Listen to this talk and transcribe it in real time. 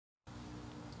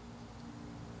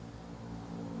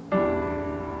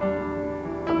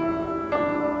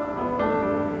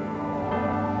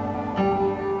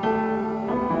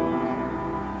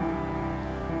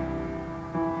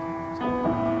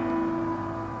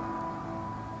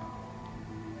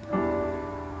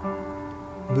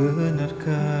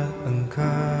Benarkah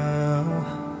engkau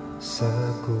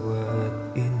sekuat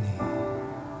ini,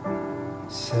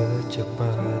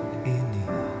 secepat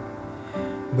ini?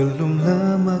 Belum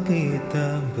lama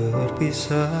kita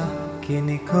berpisah,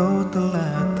 kini kau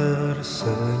telah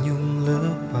tersenyum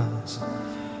lepas.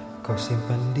 Kau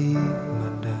simpan di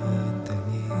mana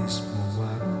tangismu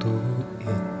waktu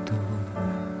itu.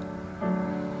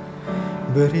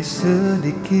 Beri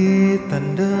sedikit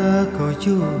tanda kau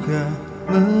juga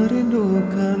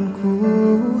merindukanku,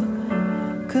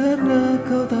 karena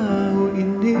kau tahu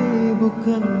ini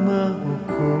bukan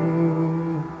mauku.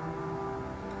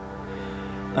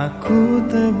 Aku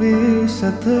tak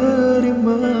bisa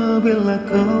terima bila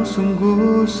kau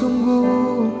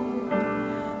sungguh-sungguh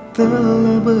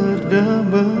telah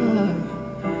berdamai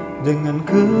dengan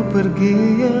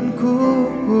kepergianku.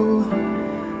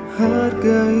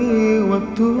 Hargai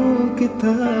waktu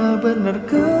kita,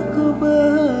 benarkah kau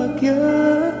bahagia?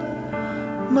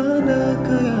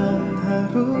 Manakah yang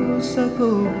harus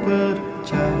aku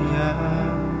percaya?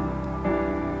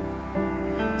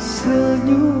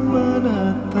 Senyuman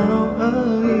atau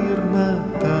air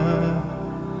matamu?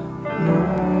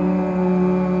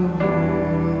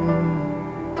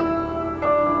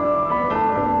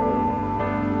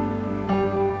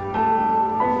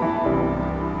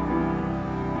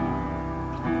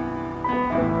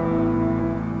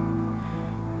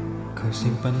 Kau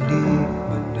simpan di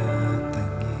mana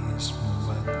tangismu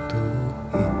waktu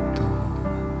itu.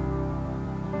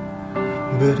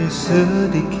 Beri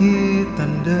sedikit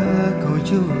tanda kau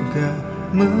juga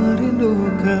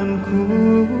merindukanku,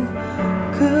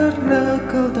 karena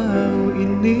kau tahu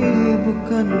ini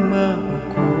bukan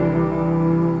mauku.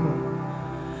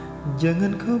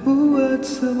 Jangan kau buat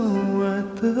semua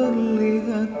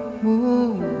terlihat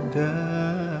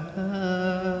mudah.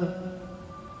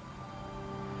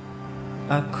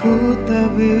 Aku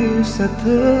tak bisa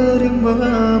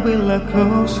terima bila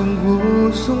kau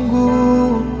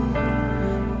sungguh-sungguh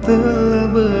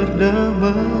telah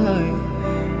berdamai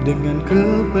dengan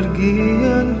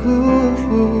kepergianku.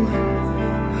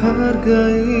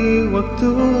 Hargai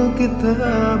waktu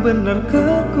kita,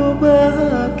 benarkah kau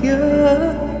bahagia?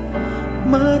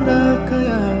 Manakah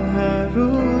yang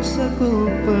harus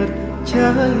aku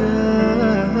percaya?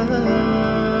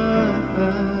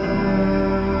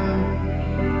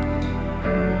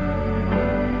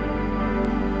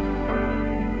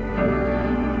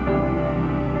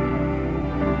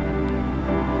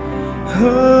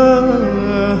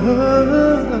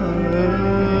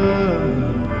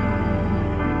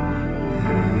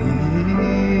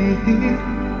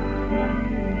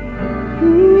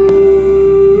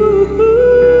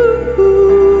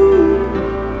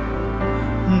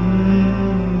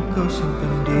 Kau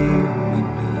simpan di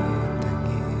mana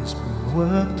tangismu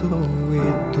waktu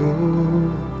itu.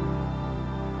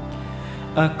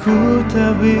 Aku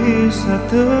tak bisa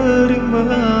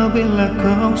terima bila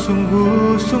kau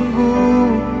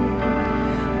sungguh-sungguh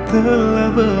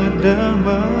telah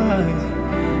berdamai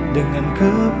dengan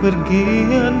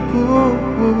kepergianku.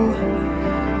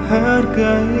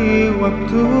 Hargai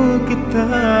waktu kita,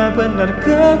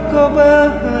 benarkah kau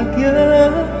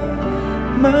bahagia?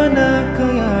 Manakah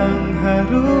yang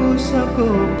harus aku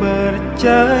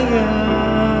percaya?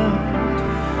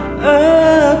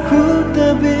 Aku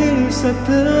tak bisa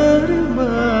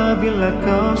terima bila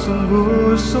kau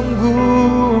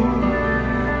sungguh-sungguh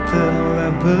telah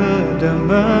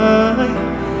berdamai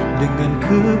dengan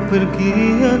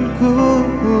kepergianku.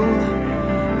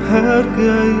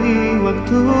 Hargai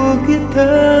waktu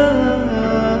kita,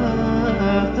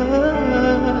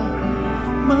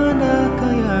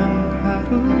 manakah yang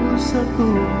harus aku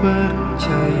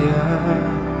percaya?